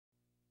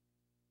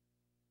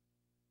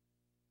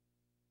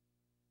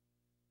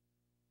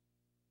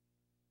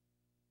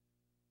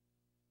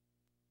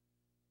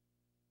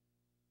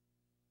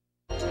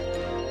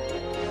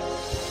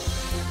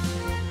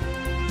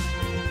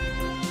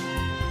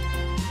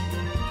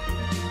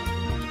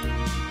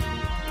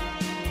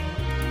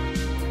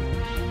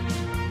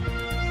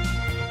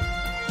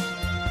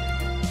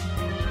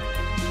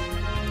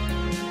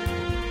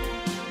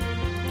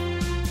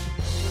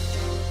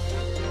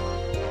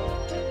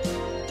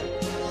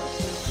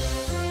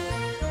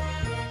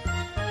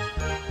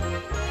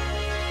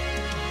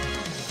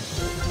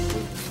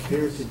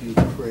prepared to do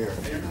the prayer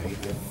tonight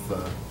if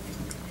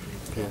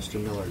Pastor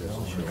Miller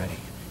doesn't show up.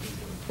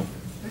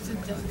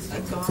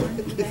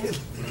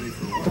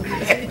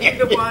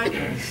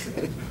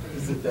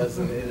 Is it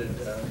designated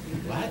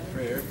what?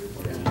 Prayer?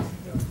 Yeah.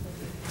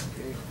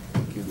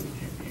 Thank you.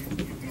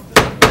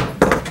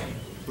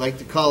 I'd like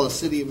to call the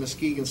City of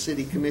Muskegon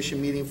City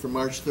Commission Meeting for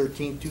March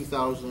 13,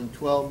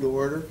 2012 to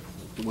order.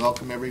 To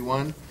welcome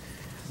everyone.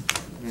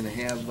 I'm going to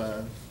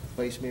have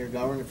Vice Mayor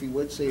Gowron, if he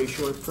would, say a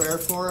short prayer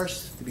for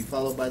us, to be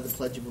followed by the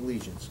Pledge of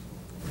Allegiance.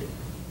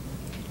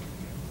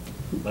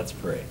 Let's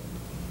pray.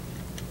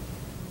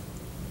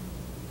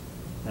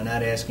 I'm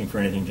not asking for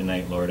anything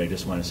tonight, Lord. I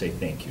just want to say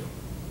thank you.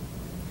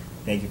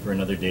 Thank you for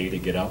another day to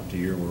get out into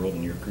your world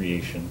and your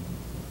creation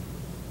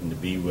and to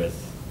be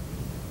with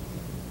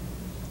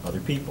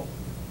other people.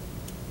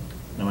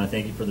 And I want to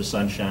thank you for the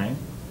sunshine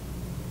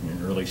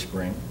in early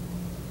spring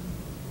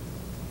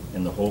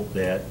and the hope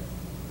that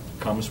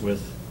comes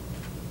with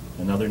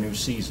another new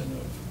season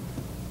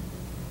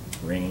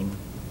of rain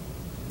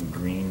and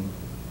green,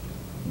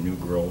 new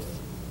growth.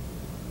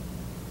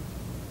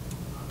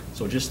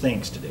 So just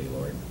thanks today,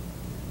 Lord,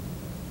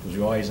 because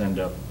we always end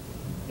up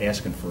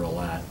asking for a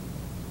lot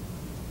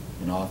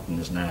and often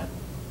is not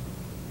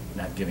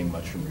giving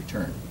much in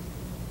return.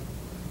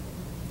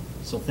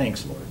 So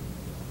thanks, Lord.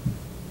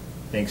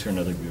 Thanks for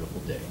another beautiful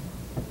day.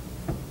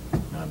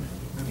 Amen.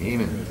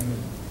 Amen.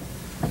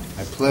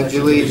 I pledge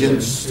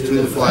allegiance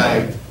to the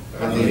flag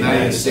of the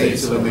United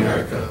States of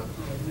America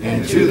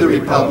and to the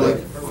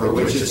republic for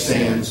which it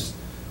stands,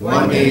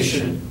 one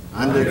nation,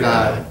 under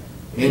God,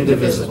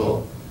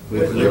 indivisible,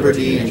 with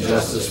liberty and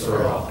justice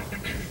for all.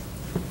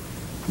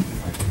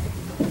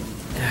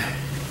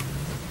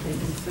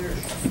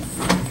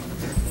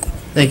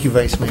 Thank you,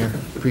 Vice Mayor.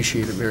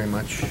 Appreciate it very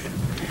much.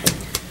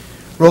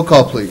 Roll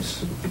call,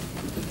 please.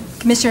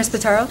 Commissioner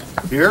Spataro?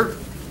 Here.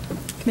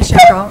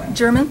 Commissioner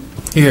German?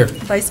 Here.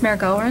 Vice Mayor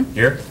Gowron?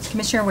 Here.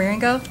 Commissioner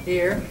Waringo?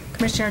 Here.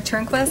 Commissioner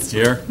Turnquist?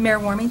 Here. Mayor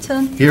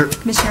Warmington? Here.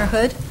 Commissioner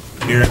Hood?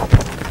 Here.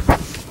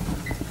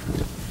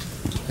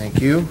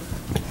 Thank you.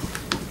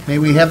 May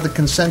we have the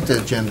consent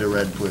agenda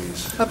read,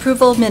 please?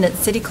 Approval of minutes,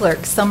 City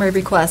Clerk. Summary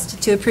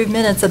request to approve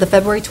minutes of the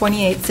February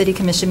 28th City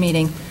Commission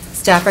meeting.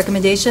 Staff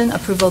recommendation,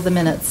 approval of the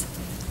minutes.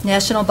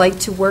 National Bike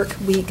to Work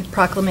Week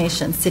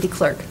proclamation, City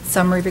Clerk.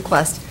 Summary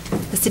request.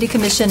 The City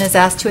Commission is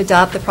asked to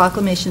adopt the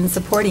proclamation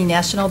supporting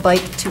National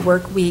Bike to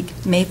Work Week,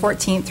 May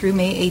 14th through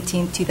May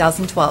 18th,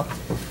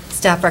 2012.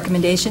 Staff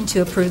recommendation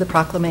to approve the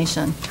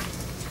proclamation.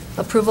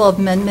 Approval of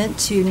amendment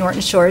to Norton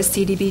Shores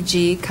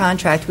CDBG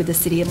contract with the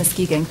City of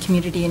Muskegon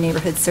Community and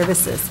Neighborhood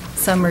Services.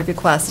 Summary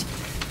request.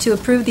 To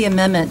approve the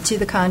amendment to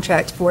the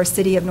contract for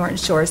City of Norton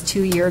Shores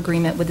 2-year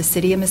agreement with the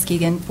City of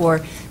Muskegon for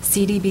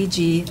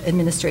CDBG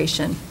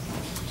administration.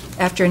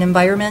 After an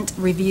environment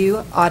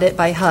review audit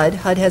by HUD,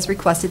 HUD has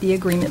requested the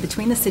agreement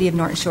between the City of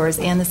Norton Shores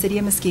and the City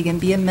of Muskegon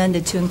be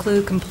amended to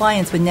include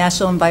compliance with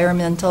National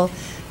Environmental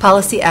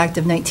Policy Act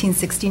of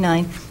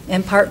 1969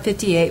 and Part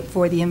 58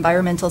 for the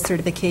environmental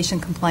certification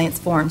compliance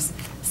forms.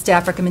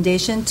 Staff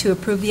recommendation to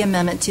approve the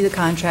amendment to the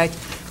contract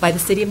by the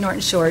City of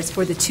Norton Shores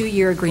for the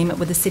 2-year agreement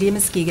with the City of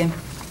Muskegon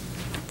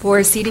for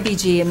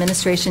CDBG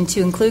administration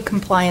to include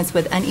compliance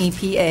with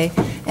NEPA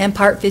and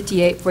Part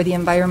 58 for the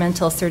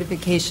environmental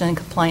certification and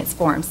compliance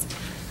forms.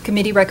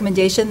 Committee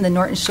recommendation, the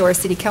Norton Shore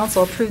City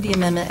Council approved the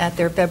amendment at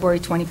their February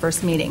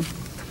 21st meeting.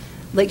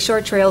 Lakeshore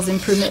Trails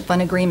Improvement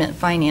Fund Agreement,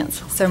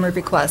 Finance, summary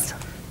request.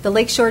 The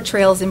Lakeshore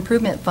Trails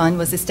Improvement Fund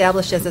was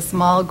established as a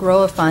small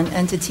grow-a-fund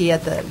entity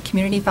at the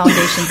Community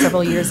Foundation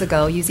several years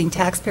ago using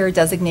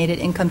taxpayer-designated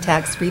income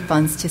tax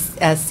refunds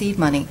as seed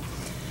money.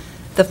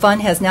 The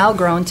fund has now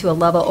grown to a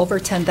level over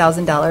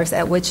 $10,000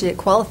 at which it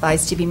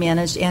qualifies to be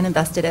managed and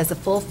invested as a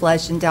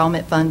full-fledged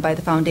endowment fund by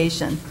the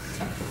foundation.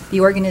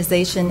 The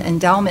organization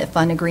endowment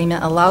fund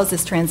agreement allows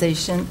this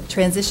transition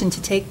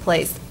to take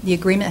place. The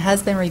agreement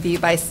has been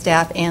reviewed by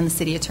staff and the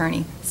city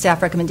attorney.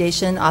 Staff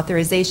recommendation,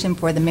 authorization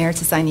for the mayor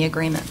to sign the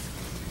agreement.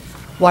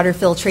 Water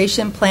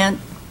filtration plant,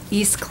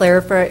 East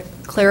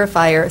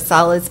Clarifier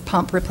solids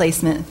pump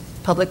replacement,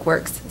 Public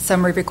Works.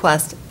 Summary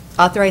request.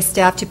 Authorize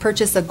staff to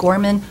purchase a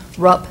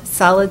Gorman-Rupp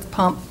solids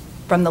pump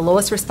from the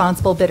lowest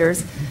responsible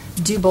bidders,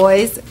 Du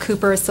Bois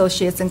Cooper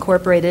Associates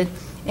Incorporated,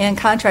 and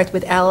contract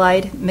with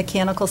Allied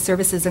Mechanical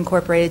Services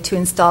Incorporated to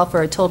install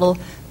for a total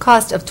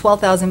cost of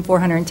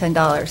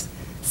 $12,410.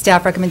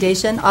 Staff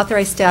recommendation,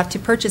 authorize staff to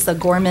purchase a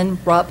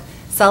Gorman-Rupp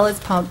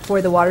solids pump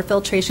for the water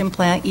filtration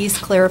plant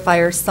East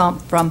Clarifier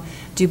sump from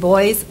Du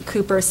Bois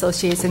Cooper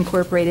Associates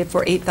Incorporated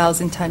for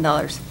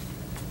 $8,010.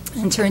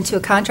 Enter into a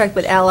contract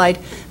with Allied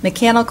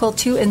Mechanical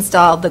to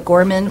install the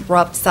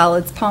Gorman-Rupp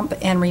solids pump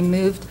and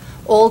removed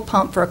old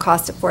pump for a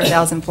cost of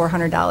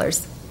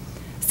 $4,400.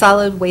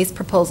 Solid waste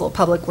proposal,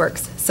 Public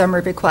Works.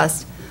 Summary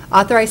request.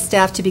 Authorize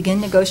staff to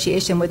begin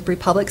negotiation with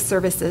Republic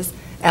Services,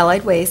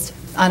 Allied Waste,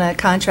 on a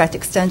contract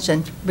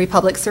extension.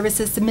 Republic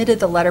Services submitted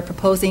the letter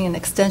proposing an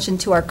extension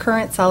to our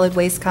current solid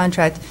waste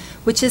contract,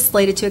 which is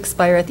slated to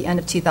expire at the end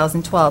of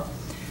 2012.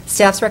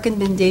 Staff's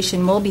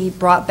recommendation will be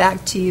brought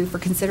back to you for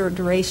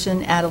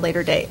consideration at a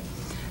later date.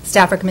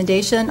 Staff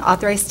recommendation,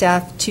 authorize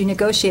staff to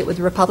negotiate with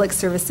Republic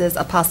Services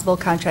a possible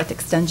contract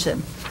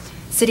extension.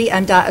 City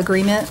MDOT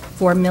agreement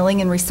for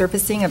milling and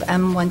resurfacing of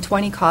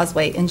M120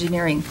 Causeway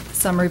Engineering.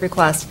 Summary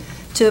request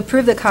to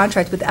approve the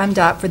contract with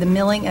MDOT for the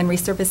milling and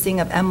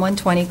resurfacing of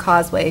M120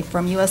 Causeway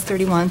from US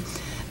 31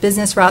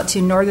 business route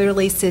to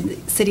northerly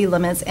city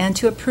limits, and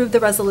to approve the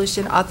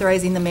resolution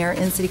authorizing the mayor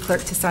and city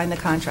clerk to sign the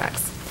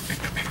contracts.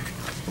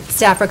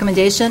 Staff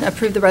recommendation,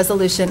 approve the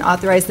resolution,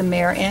 authorize the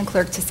mayor and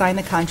clerk to sign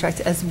the contract,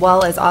 as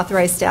well as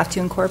authorize staff to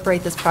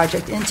incorporate this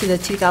project into the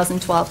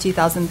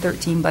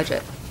 2012-2013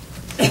 budget.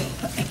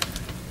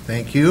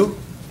 Thank you.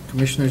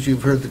 Commissioners,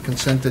 you've heard the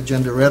consent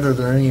agenda read. Are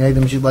there any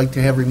items you'd like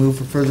to have removed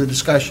for further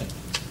discussion?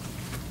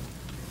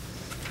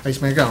 Vice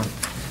Mayor Gowan.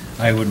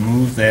 I would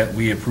move that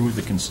we approve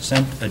the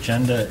consent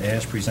agenda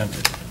as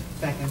presented.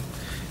 Second.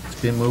 It's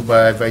been moved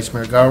by Vice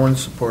Mayor Gowan,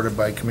 supported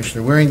by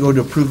Commissioner Waringo,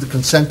 to approve the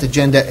consent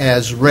agenda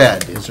as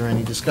read. Is there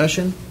any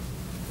discussion?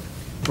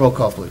 Roll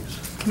call, please.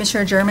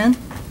 Commissioner German,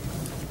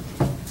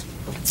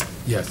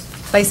 Yes.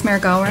 Vice Mayor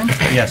Gowron,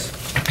 Yes.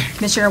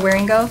 Commissioner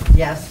Waringo,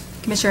 Yes.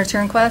 Commissioner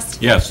Turnquist,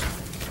 Yes.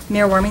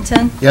 Mayor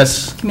Warmington,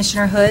 Yes.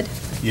 Commissioner Hood,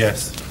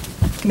 Yes.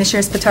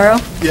 Commissioner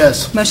Spataro.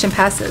 Yes. Motion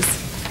passes.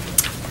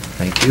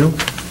 Thank you.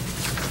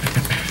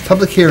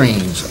 Public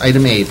hearings,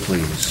 item A,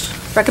 please.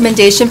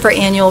 Recommendation for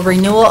annual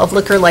renewal of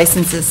liquor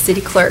licenses,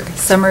 City Clerk.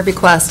 Summary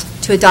request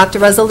to adopt a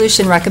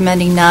resolution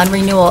recommending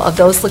non-renewal of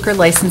those liquor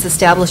license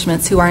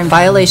establishments who are in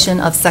violation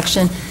of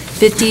Section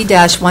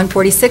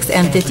 50-146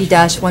 and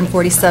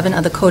 50-147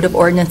 of the Code of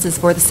Ordinances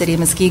for the City of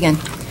Muskegon.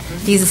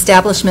 These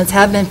establishments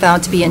have been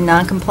found to be in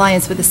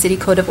non-compliance with the City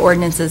Code of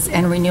Ordinances,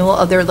 and renewal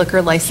of their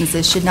liquor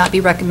licenses should not be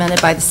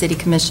recommended by the City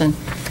Commission.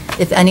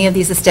 If any of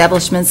these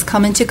establishments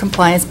come into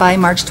compliance by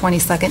March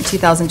 22nd,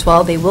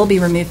 2012, they will be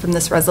removed from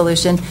this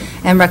resolution,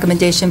 and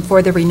recommendation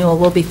for the renewal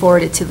will be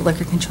forwarded to the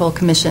Liquor Control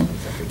Commission.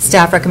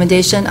 Staff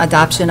recommendation,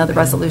 adoption of the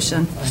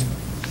resolution.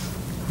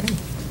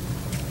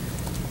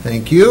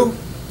 Thank you.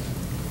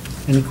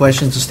 Any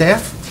questions of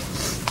staff?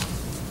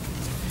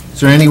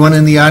 Is there anyone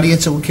in the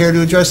audience that would care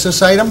to address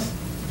this item?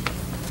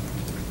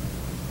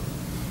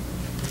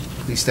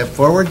 Please step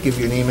forward, give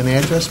your name and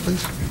address,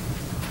 please.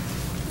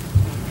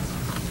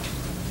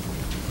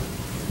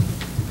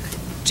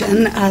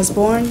 Jen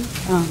Osborne.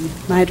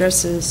 My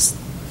address is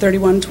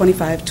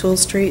 3125 Toole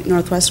Street,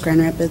 Northwest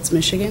Grand Rapids,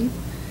 Michigan.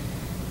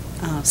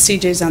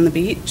 CJ's on the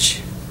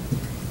beach.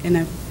 And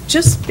I've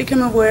just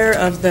become aware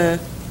of the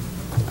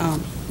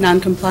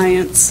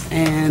non-compliance,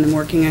 and I'm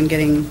working on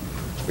getting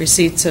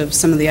receipts of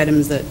some of the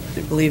items that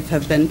I believe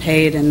have been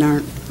paid and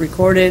aren't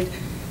recorded,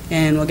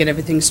 and we'll get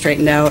everything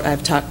straightened out.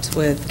 I've talked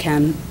with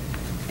Ken,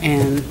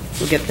 and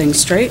we'll get things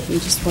straight, and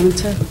just wanted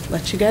to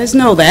let you guys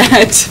know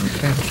that.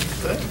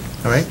 Okay.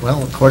 All right,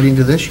 well, according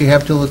to this, you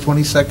have till the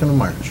 22nd of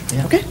March.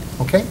 Okay,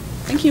 Okay?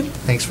 thank you.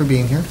 Thanks for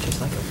being here.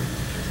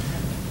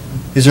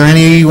 Is there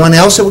anyone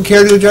else that would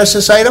care to address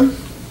this item?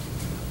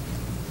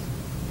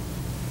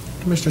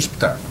 Commissioner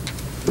Spataro.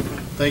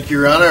 Thank you,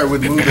 Your Honor. I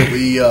would move that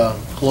we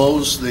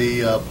close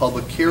the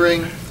public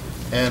hearing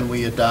and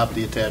we adopt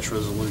the attached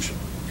resolution.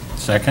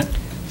 Second?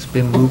 It's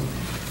been moved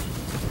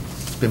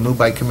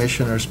by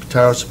Commissioner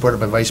Spataro, supported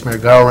by Vice Mayor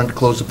Gowron, to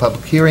close the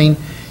public hearing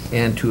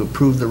and to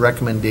approve the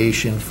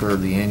recommendation for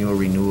the annual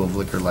renewal of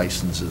liquor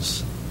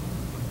licenses.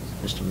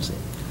 Mr. Mazzei.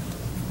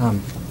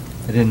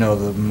 I didn't know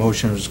the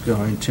motion was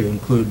going to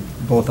include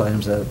both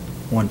items at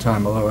one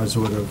time, otherwise I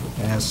would have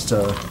asked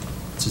to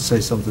say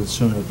something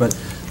sooner. But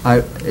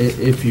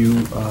if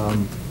you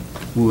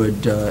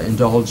would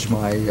indulge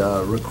my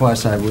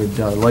request, I would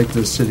like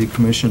the City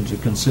Commission to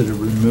consider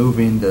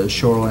removing the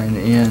Shoreline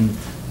Inn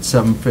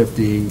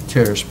 750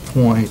 Terrace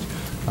Point.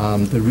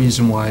 The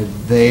reason why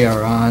they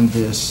are on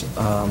this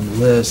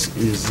list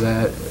is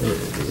that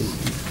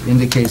it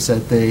indicates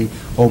that they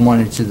owe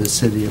money to the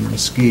City of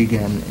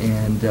Muskegon,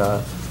 and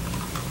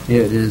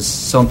it is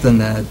something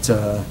that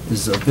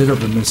is a bit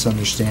of a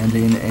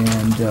misunderstanding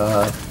and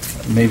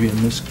maybe a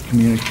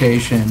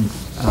miscommunication.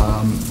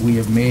 We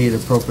have made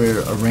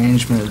appropriate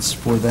arrangements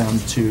for them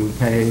to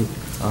pay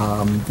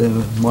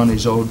the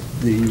monies owed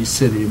the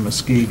City of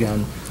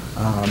Muskegon,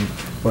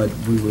 but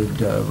we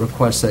would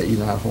request that you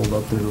not hold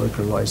up their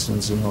liquor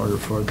license in order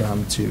for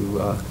them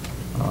to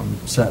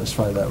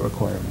satisfy that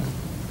requirement.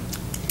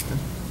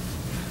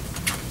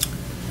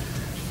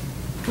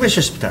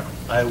 Commissioner Spataro.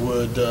 I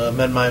would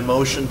amend my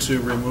motion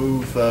to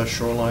remove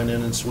Shoreline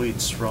Inn and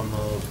Suites from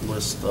the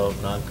list of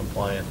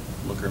non-compliant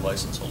liquor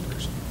license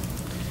holders.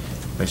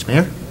 Vice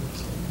Mayor.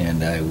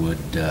 And I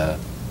would go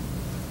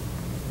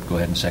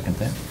ahead and second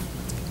that.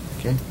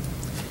 Okay.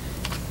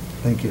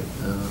 Thank you.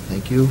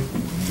 Thank you.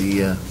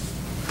 The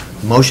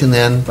motion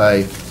then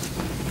by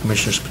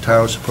Commissioner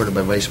Spataro, supported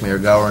by Vice Mayor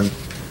Gowron,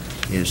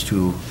 is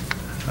to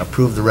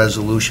approve the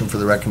resolution for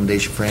the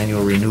recommendation for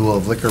annual renewal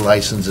of liquor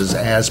licenses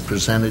as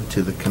presented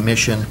to the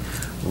Commission,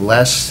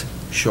 less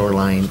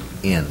Shoreline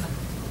Inn.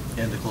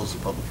 And to close the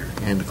public hearing.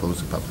 And to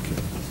close the public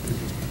hearing.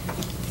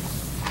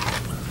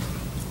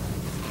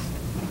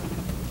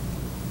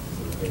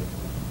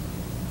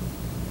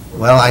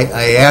 Well,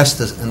 I asked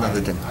this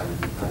another time.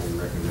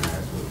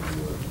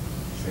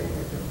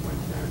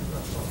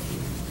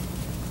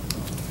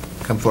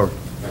 come forward.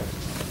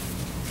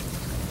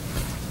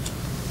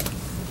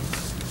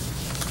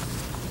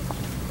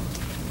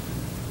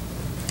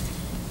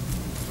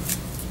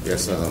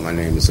 Yes, my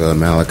name is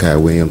Malachi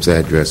Williams.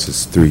 Address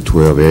is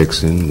 312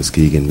 Erickson,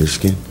 Muskegon,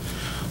 Michigan.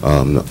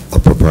 A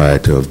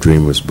proprietor of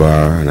Dreamers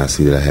Bar, and I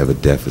see that I have a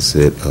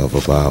deficit of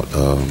about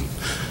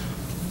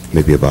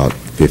maybe about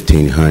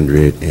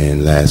 $1,500.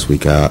 And last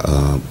week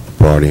I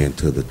brought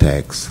into the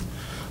tax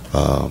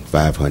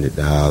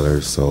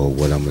 $500. So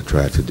what I'm going to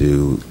try to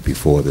do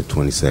before the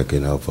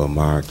 22nd of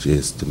March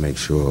is to make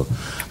sure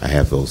I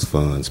have those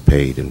funds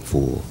paid in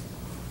full.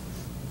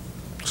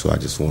 So I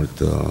just wanted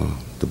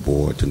the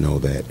board to know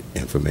that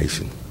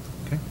information.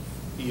 Okay.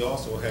 He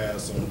also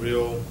has some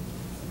real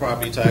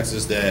property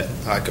taxes that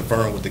I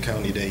confirmed with the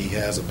county that he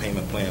has a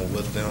payment plan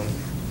with them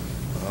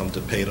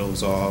to pay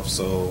those off.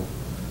 So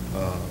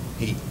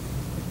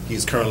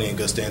he's currently in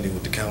good standing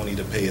with the county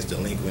to pay his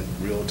delinquent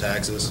real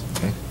taxes.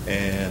 Okay.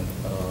 And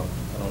I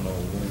don't know,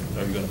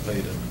 when are you going to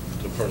pay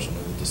the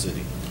personal with the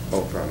city?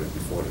 Oh, probably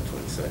before the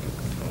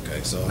 22nd.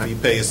 Okay, so if he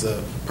pays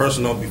the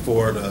personal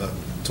before the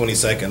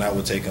 22nd, I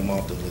would take him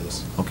off the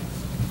list. Okay.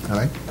 All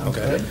right.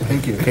 Okay.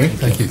 Thank you. Okay.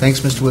 Thank you. Thanks,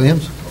 Mr.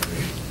 Williams.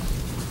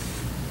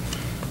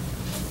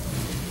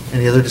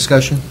 Any other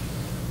discussion?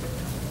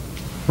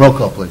 Roll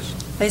call, please.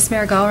 Vice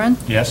Mayor Gowron?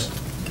 Yes?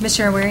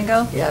 Commissioner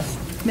Waringo? Yes.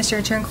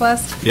 Commissioner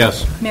Turnquist?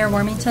 Yes. Mayor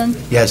Warmington?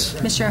 Yes.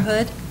 Commissioner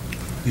Hood?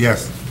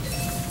 Yes.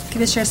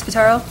 Commissioner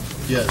Spataro?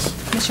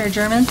 Yes. Commissioner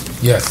German?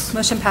 Yes.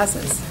 Motion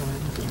passes.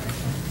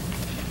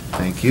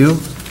 Thank you.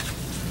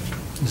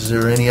 Is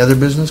there any other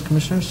business,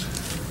 Commissioners?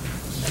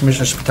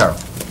 Commissioner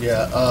Spataro.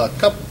 Yeah, a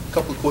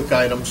couple of quick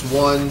items.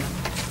 One,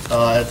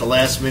 at the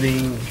last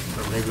meeting,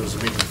 or maybe it was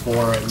the meeting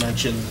before, I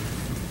mentioned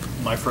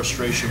my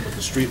frustration with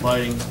the street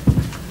lighting.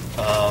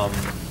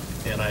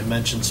 And I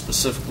mentioned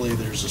specifically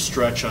there's a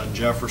stretch on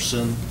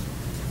Jefferson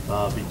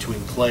between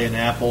Clay and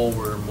Apple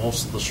where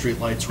most of the street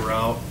lights were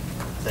out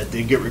that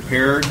did get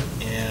repaired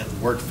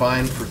and worked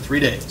fine for 3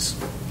 days.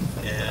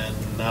 And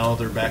now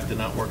they're back to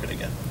not working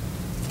again.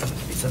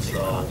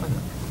 So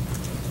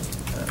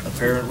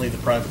apparently the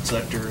private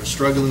sector is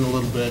struggling a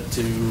little bit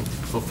to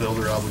fulfill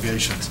their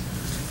obligations.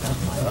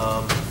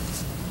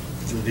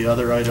 The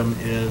other item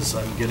is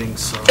I'm getting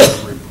some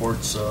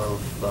reports of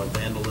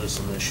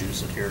vandalism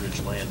issues at Heritage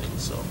Landing,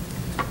 so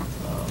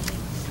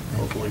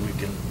hopefully we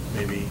can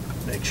maybe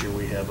make sure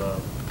we have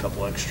a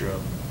couple extra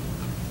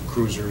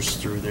cruisers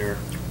through there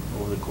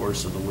over the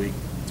course of the week.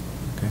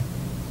 Okay.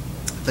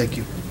 Thank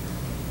you.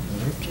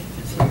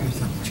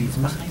 Chief,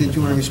 did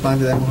you want to respond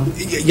to that one?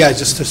 Yeah,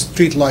 just the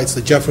street lights,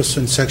 the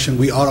Jefferson section,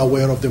 we are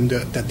aware of them,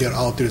 that they're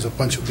out. There's a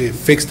bunch of, they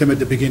fixed them at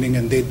the beginning,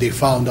 and they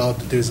found out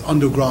that there's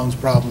underground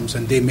problems,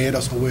 and they made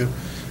us aware,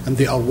 and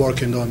they are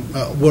working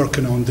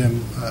on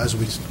them as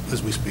we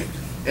speak.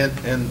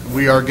 And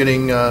we are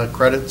getting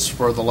credits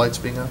for the lights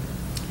being on?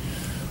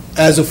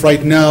 As of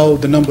right now,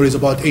 the number is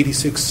about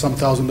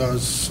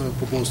 $86,000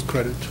 proposed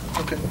credit.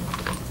 Okay.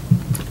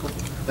 Cool.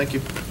 Thank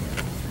you.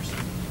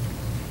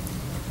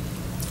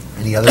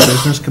 Any other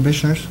business,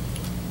 Commissioners?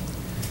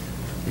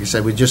 You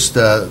said we just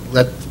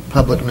let the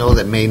public know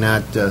that may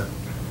not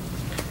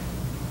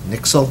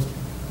Nixle.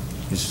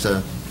 Is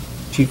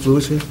Chief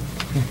Lewis here?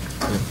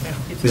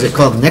 Is it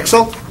called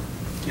Nixle?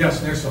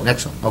 Yes, Nixle.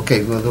 Nixle.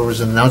 Okay, well, there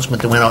was an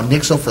announcement that went out,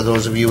 Nixle, for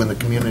those of you in the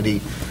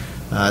community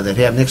that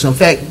have Nixle. In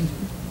fact,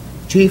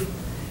 Chief,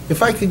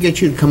 if I could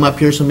get you to come up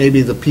here so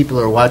maybe the people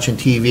who are watching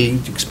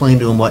TV, explain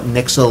to them what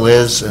Nixle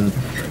is and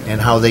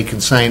how they can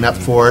sign up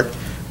for it.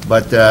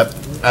 But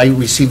I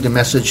received a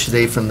message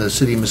today from the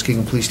City of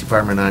Muskegon Police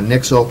Department on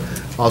Nixle.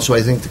 Also,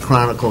 I think the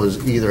Chronicle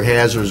either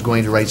has or is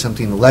going to write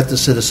something to let the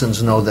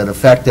citizens know that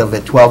effective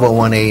at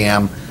 12:01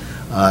 a.m.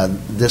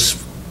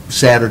 This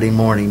Saturday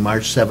morning,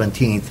 March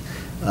 17th,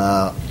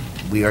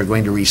 we are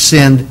going to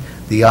rescind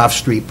the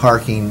off-street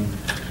parking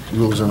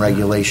rules and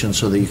regulations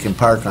so that you can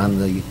park on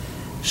the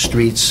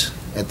streets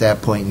at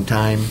that point in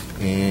time,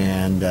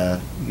 and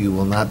you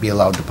will not be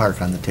allowed to park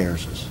on the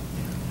terraces.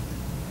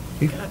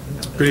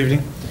 Good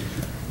evening.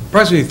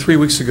 Approximately 3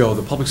 weeks ago,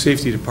 the Public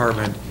Safety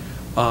Department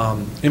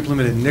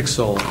implemented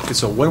Nixle.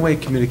 It's a one-way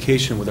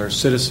communication with our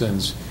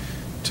citizens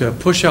to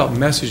push out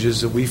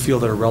messages that we feel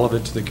that are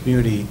relevant to the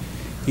community,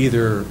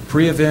 either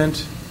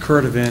pre-event,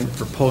 current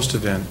event, or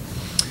post-event.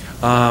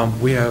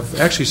 We have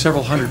actually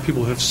several hundred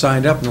people who have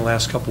signed up in the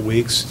last couple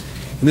weeks,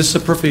 and this is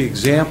a perfect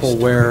example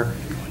where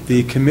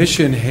the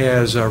Commission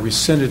has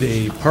rescinded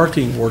a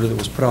parking order that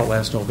was put out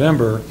last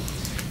November.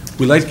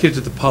 We'd like to get it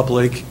to the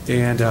public,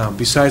 and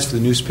besides for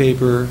the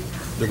newspaper,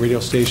 the radio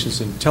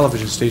stations, and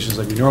television stations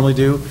like we normally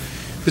do,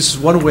 this is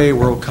one way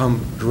where it will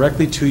come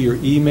directly to your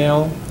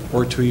email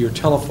or to your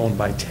telephone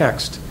by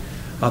text,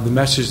 the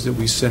message that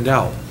we send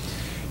out.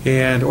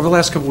 And over the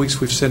last couple of weeks,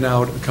 we've sent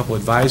out a couple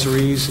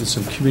advisories and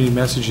some community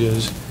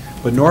messages,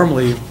 but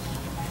normally,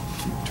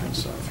 turn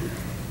this off here.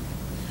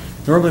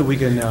 Normally we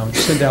can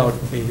send out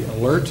an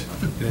alert,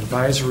 an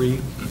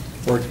advisory,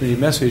 or a community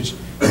message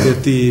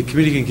that the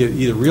community can get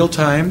either real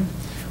time,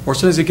 or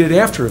sometimes they get it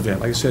after event.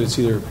 Like I said, it's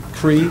either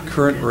pre,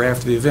 current, or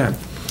after the event.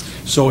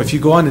 So if you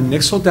go on to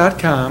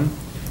Nixle.com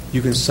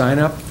you can sign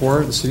up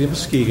for the City of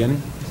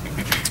Muskegon,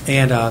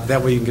 and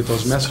that way you can get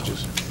those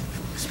messages.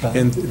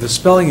 And the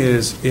spelling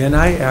is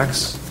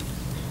nixle.com.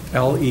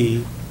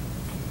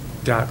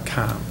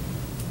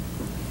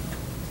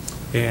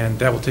 And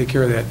that will take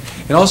care of that.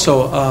 And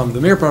also,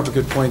 the mayor brought up a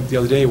good point the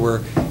other day where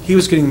he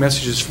was getting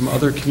messages from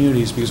other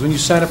communities, because when you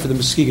sign up for the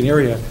Muskegon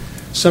area,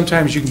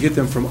 sometimes you can get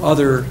them from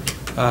other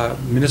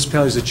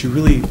municipalities that you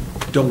really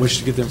don't wish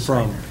to get them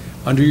from.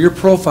 Under your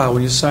profile,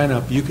 when you sign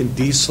up, you can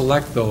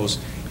deselect those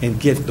and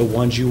get the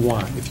ones you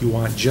want. If you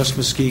want just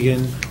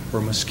Muskegon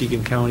or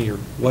Muskegon County or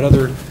what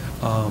other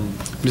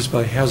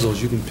municipality has those,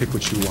 you can pick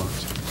what you want.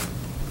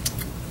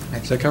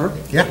 Does that cover?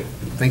 Yeah.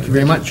 Thank you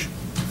very much.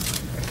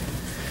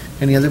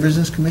 Any other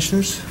business,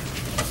 commissioners?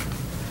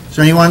 Is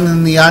there anyone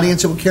in the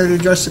audience that would care to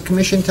address the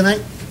commission tonight?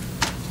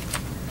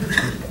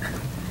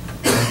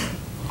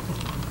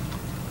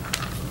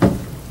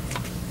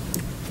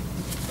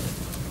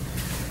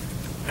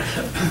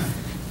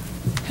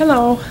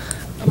 Hello,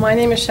 my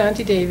name is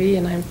Shanti Davey,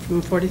 and I'm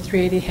from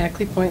 4380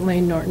 Hackley Point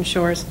Lane, Norton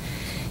Shores.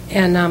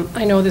 And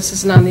I know this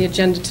isn't on the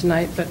agenda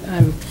tonight, but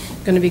I'm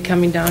going to be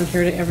coming down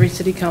here to every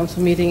city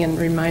council meeting and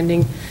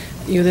reminding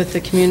you that the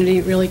community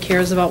really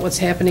cares about what's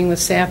happening with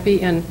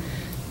Sappi, and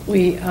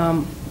we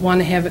want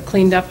to have it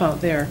cleaned up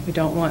out there.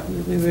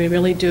 We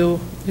really do.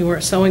 We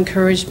were so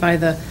encouraged by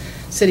the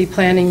city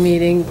planning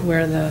meeting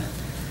where the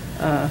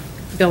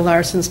Bill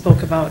Larson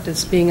spoke about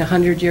this being a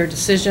 100-year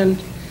decision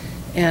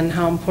and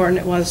how important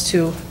it was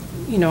to,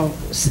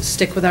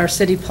 stick with our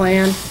city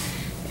plan.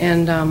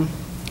 And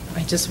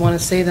I just want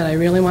to say that I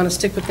really want to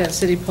stick with that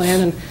city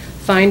plan and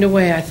find a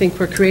way. I think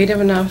we're creative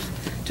enough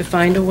to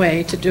find a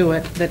way to do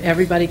it that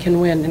everybody can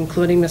win,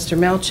 including Mr.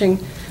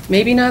 Melching.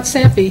 Maybe not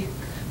Sappi,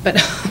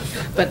 but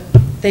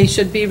they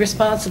should be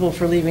responsible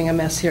for leaving a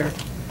mess here.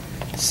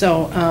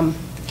 So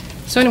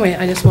anyway,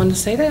 I just wanted to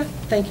say that.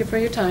 Thank you for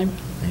your time.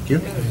 Thank you.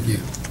 Thank you.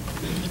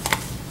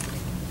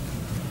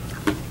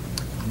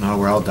 No,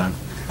 we're all done.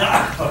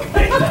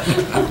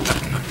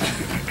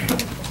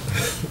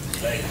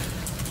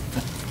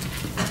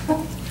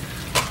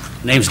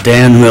 Name's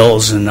Dan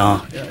Mills, and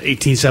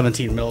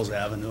 1817 Mills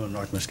Avenue in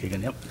North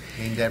Muskegon. Yep.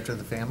 Named after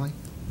the family?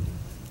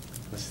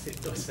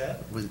 What's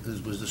that?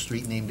 Was the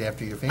street named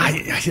after your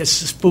family? It's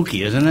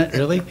spooky, isn't it?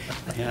 Really?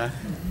 Yeah.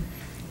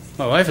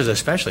 My wife is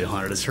especially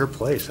haunted. It's her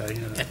place. I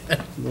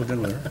moved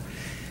in with her.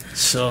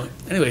 So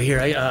anyway, here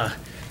I'm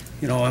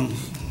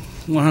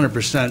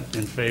 100%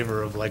 in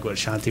favor of like what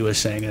Shanti was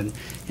saying, and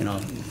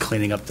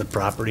cleaning up the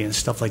property and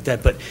stuff like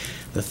that. But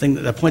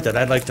the point that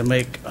I'd like to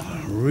make,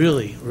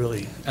 really,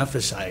 really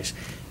emphasize,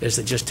 is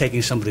that just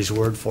taking somebody's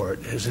word for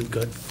it isn't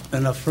good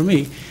enough for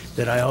me.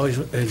 That I always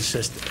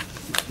insist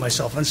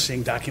myself on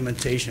seeing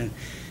documentation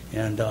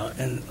and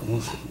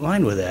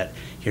line with that.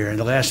 Here in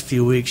the last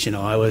few weeks,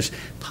 I was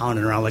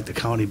pounding around like the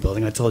county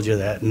building. I told you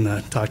that,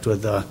 and talked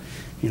with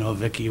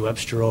Vicki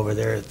Webster over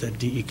there at the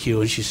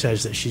DEQ, and she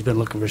says that she's been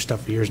looking for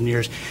stuff for years and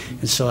years.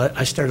 And so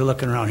I started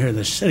looking around here in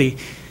the city,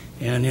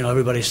 and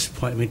everybody's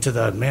pointing me to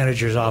the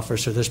manager's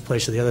office or this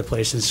place or the other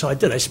place. And so I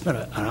did. I spent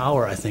an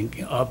hour, I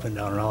think, up and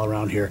down and all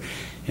around here,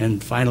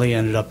 and finally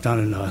ended up down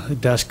in a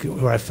desk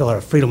where I fill out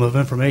a Freedom of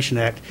Information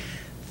Act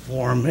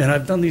form. And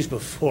I've done these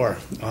before,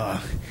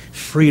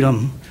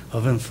 Freedom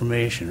of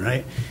Information,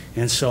 right?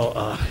 And so,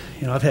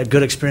 I've had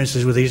good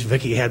experiences with these.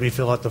 Vicki had me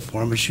fill out the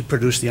form, and she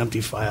produced the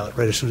empty file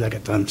right as soon as I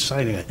got done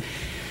signing it.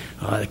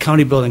 The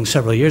county building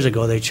several years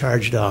ago, they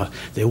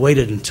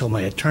waited until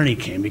my attorney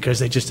came because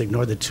they just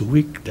ignored the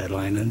 2-week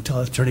deadline until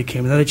the attorney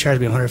came. And then they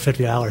charged me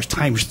 $150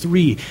 times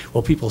 3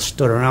 while people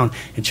stood around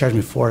and charged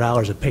me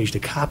 $4 a page to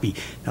copy.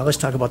 Now let's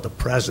talk about the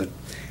present.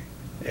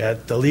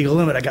 At the legal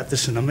limit, I got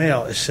this in the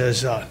mail. It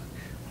says that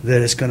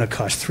it's going to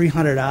cost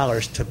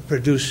 $300 to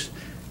produce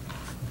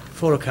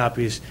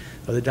photocopies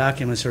of the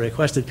documents that are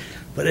requested,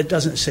 but it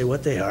doesn't say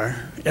what they are,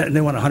 and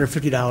they want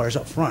 $150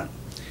 up front.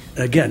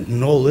 And again,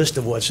 no list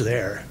of what's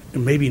there,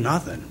 and maybe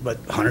nothing, but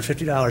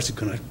 $150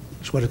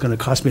 is what it's going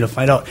to cost me to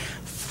find out.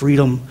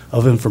 Freedom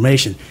of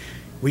information.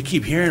 We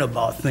keep hearing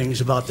about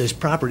things about this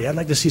property. I'd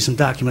like to see some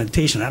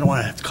documentation. I don't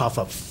want to have to cough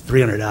up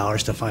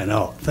 $300 to find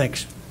out.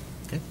 Thanks.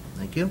 Okay,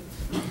 thank you.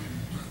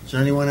 Is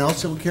there anyone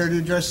else that would care to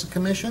address the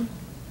commission?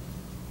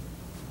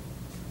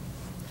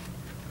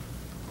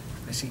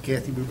 I see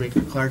Kathy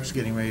Brubaker-Clark's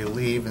getting ready to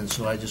leave, and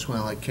so I just want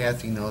to let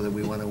Kathy know that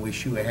we want to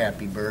wish you a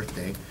happy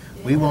birthday.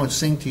 We won't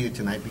sing to you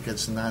tonight because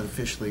it's not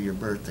officially your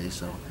birthday,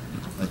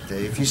 but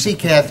if you see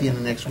Kathy in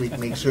the next week,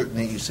 make certain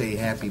that you say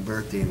happy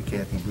birthday to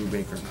Kathy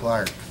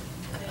Brubaker-Clark.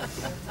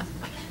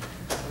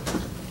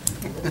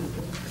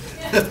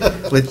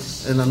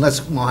 And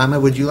unless,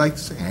 Mohammed, would you like to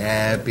say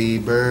happy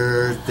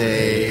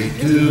birthday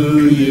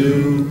to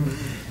you,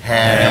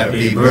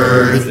 happy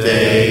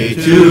birthday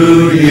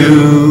to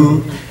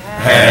you,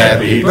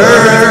 happy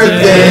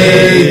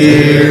birthday,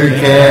 dear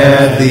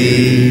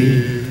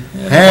Kathy,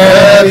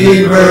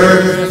 happy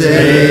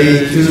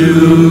birthday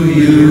to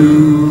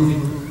you.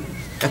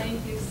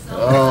 Thank you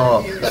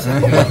so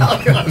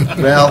much.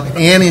 Well,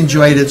 Ann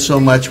enjoyed it so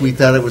much we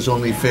thought it was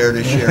only fair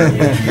to share it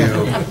with you.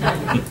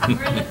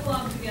 We're in the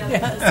club together.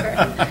 That's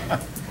right.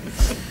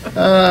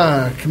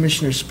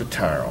 Commissioner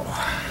Spataro.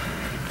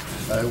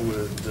 I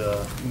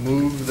would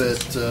move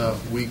that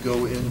we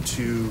go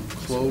into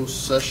closed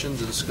session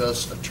to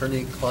discuss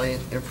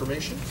attorney-client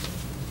information.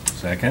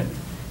 Second?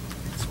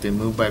 It's been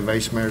moved by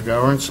Vice Mayor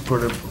Gowan,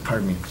 supported,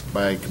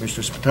 by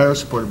Commissioner Spataro,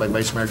 supported by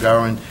Vice Mayor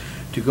Gowan,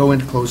 to go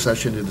into closed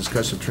session to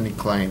discuss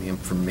attorney-client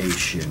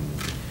information.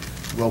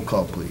 Roll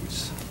call,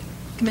 please.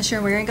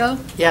 Commissioner Waringo?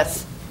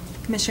 Yes.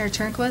 Commissioner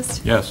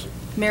Turnquist? Yes.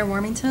 Mayor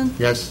Warmington?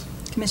 Yes?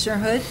 Commissioner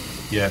Hood?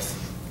 Yes.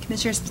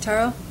 Commissioner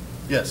Spataro?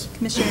 Yes.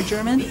 Commissioner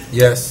German?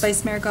 Yes.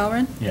 Vice Mayor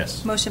Gowan?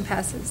 Yes. Motion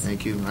passes.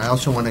 Thank you. I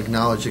also want to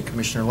acknowledge that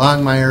Commissioner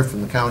Longmire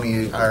from the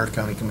county, our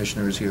county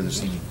commissioner, is here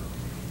this evening.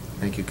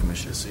 Thank you,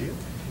 Commissioner. See you.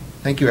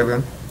 Thank you,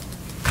 everyone.